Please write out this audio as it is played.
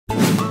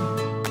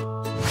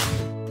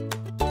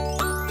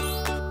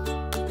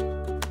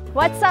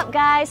What's up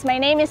guys, my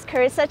name is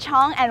Charissa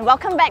Chong and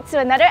welcome back to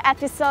another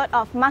episode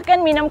of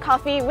Makan Minum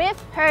Kopi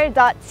with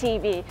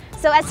her.tv.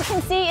 So as you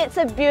can see, it's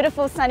a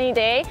beautiful sunny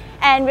day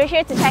and we're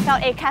here to check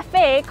out a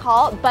cafe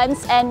called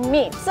Buns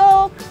Meat.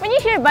 So when you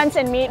hear Buns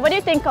Meat, what do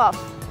you think of?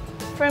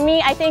 For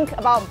me, I think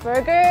about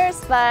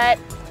burgers, but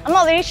I'm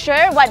not really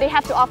sure what they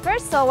have to offer,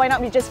 so why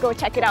not we just go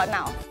check it out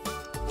now.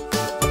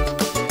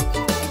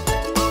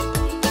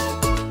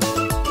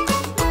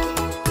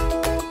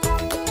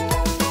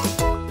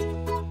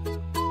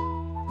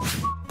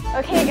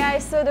 Okay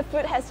guys, so the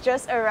food has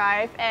just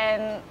arrived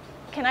and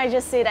can I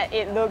just say that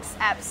it looks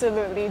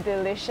absolutely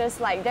delicious.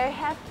 Like they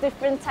have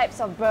different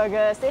types of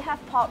burgers, they have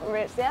pork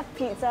ribs, they have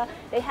pizza,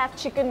 they have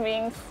chicken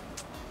wings.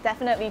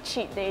 Definitely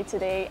cheat day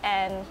today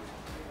and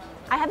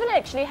I haven't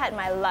actually had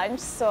my lunch,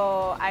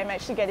 so I'm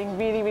actually getting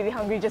really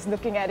hungry just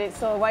looking at it.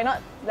 So why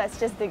not, let's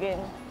just dig in.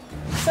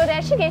 So they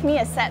actually gave me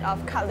a set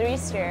of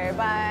cutleries here,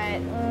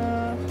 but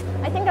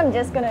I think I'm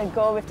just gonna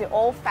go with the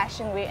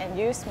old-fashioned way and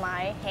use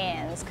my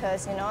hands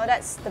because you know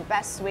that's the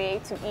best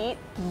way to eat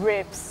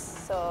ribs.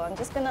 So I'm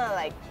just gonna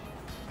like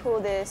pull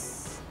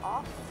this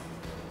off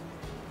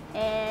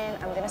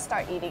and I'm gonna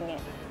start eating it.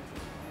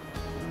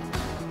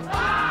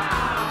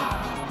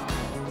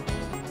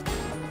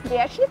 They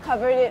actually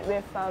covered it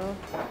with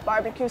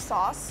barbecue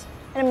sauce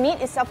and the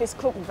meat itself is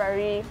cooked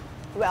very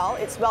well.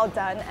 It's well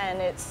done and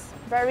it's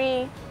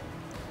very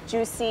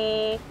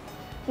juicy,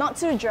 not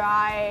too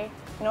dry.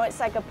 You know,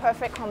 it's like a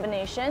perfect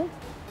combination.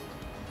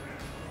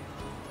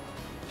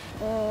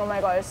 Oh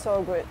my god, it's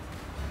so good.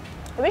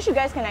 I wish you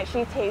guys can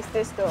actually taste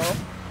this though.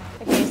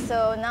 Okay,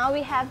 so now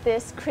we have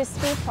this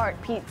crispy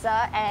pork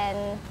pizza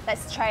and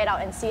let's try it out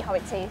and see how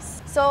it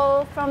tastes.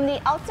 So from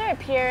the outer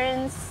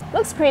appearance,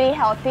 looks pretty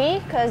healthy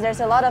because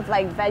there's a lot of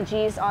like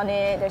veggies on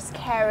it, there's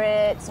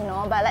carrots, you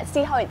know, but let's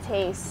see how it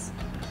tastes.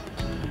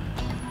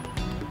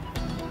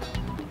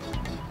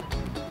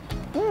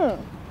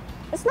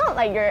 It's not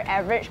like your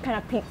average kind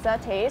of pizza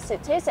taste.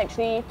 It tastes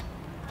actually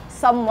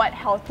somewhat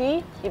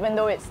healthy, even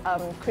though it's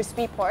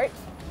crispy pork.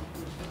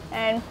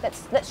 And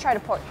let's try the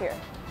pork here.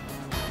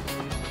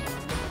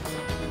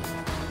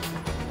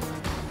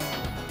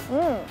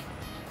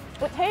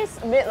 It tastes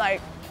a bit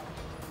like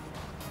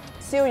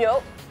siew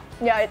yolk.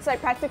 Yeah, it's like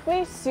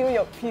practically siew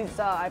yolk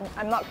pizza.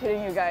 I'm not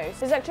kidding you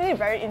guys. It's actually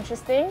very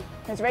interesting.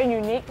 It's very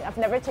unique. I've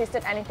never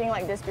tasted anything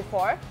like this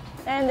before.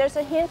 And there's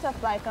a hint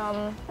of like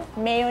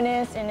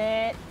mayonnaise in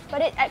it.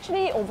 But it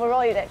actually,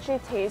 overall, it actually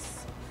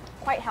tastes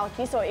quite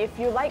healthy. So if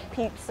you like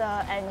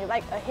pizza and you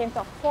like a hint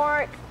of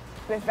pork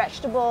with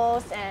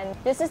vegetables, and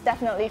this is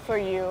definitely for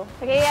you.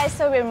 Okay guys,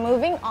 so we're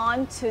moving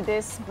on to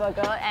this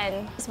burger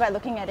and just by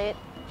looking at it,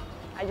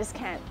 I just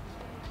can't.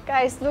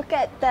 Guys, look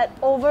at that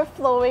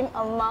overflowing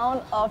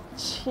amount of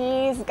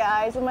cheese,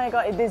 guys. Oh my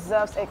god, it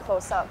deserves a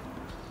close-up.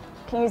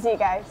 Can you see it,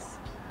 guys?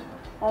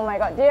 Oh my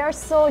god, they are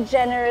so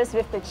generous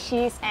with the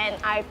cheese and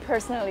I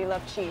personally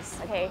love cheese,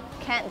 okay?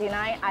 Can't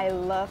deny, I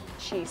love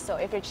cheese. So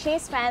if you're a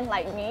cheese fan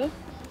like me,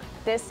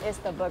 this is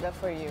the burger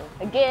for you.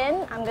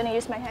 Again, I'm gonna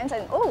use my hands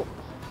and oh,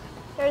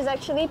 there's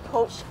actually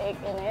poached egg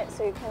in it.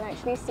 So you can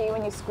actually see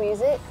when you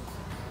squeeze it,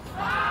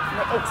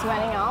 the egg's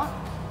running out.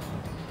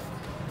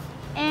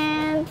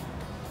 And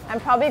I'm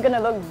probably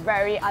gonna look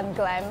very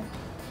unglam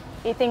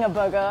eating a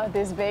burger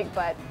this big,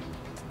 but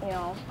you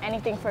know,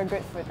 anything for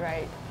good food,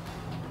 right?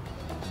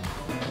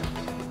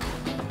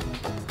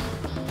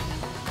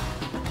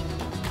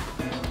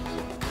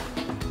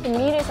 The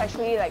meat is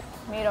actually like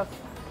made of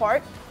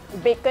pork,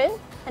 bacon,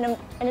 and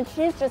the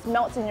cheese just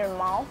melts in your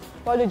mouth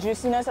while the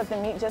juiciness of the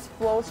meat just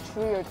flows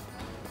through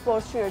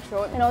your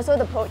throat. And also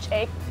the poached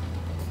egg.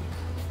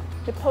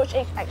 The poached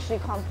egg actually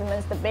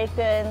complements the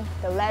bacon,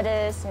 the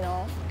lettuce, you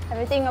know.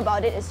 Everything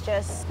about it is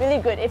just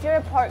really good. If you're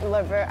a pork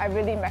lover, I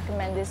really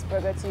recommend this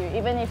burger to you.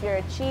 Even if you're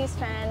a cheese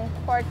fan,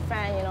 pork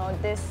fan, you know,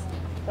 this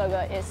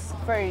burger is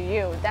for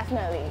you,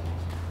 definitely.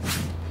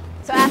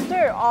 So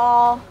after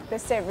all the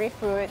savory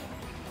food,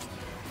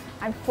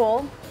 I'm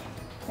full,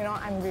 you know,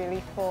 I'm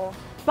really full.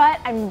 But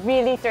I'm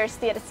really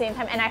thirsty at the same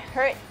time and I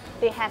heard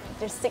they have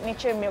their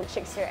signature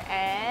milkshakes here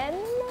and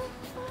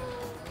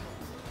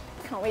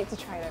can't wait to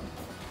try them.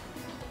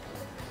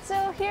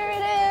 So here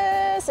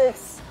it is,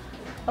 it's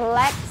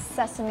black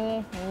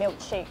sesame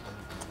milkshake.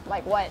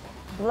 Like what?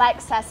 Black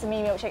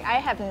sesame milkshake.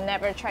 I have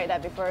never tried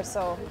that before,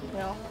 so, you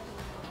know.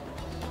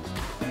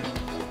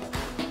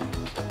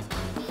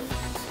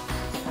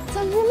 It's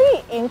a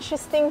really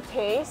interesting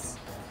taste.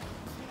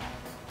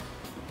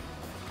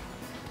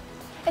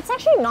 It's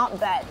actually not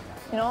bad.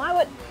 You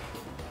know,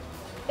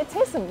 it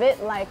tastes a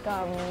bit like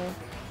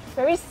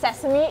very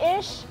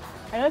sesame-ish.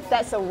 I don't know if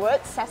that's a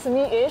word,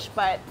 sesame-ish,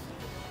 but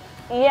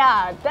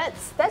yeah,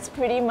 that's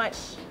pretty much,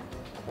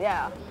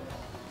 yeah,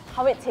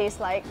 how it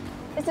tastes like.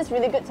 This is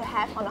really good to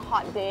have on a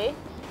hot day.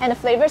 And the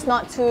flavor is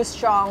not too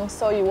strong,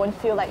 so you won't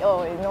feel like,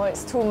 oh, you know,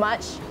 it's too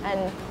much.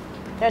 And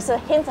there's a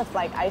hint of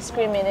like ice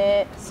cream in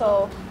it,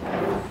 so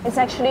it's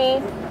actually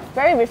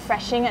very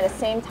refreshing at the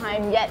same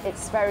time, yet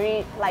it's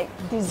very like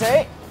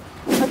dessert.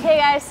 Okay, Okay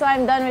guys, so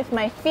I'm done with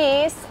my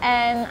feast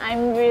and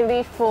I'm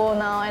really full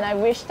now, and I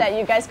wish that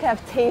you guys could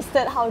have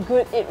tasted how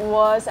good it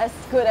was, as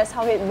good as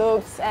how it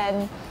looks.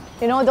 And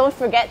you know, don't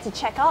forget to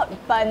check out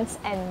Buns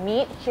and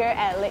Meat here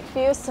at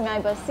Lakeview,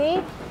 Sungai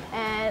Besi.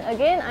 And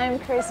again, I'm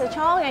Charissa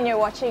Chong and you're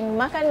watching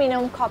Makan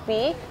Minum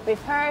Kopi with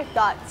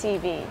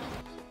her.tv.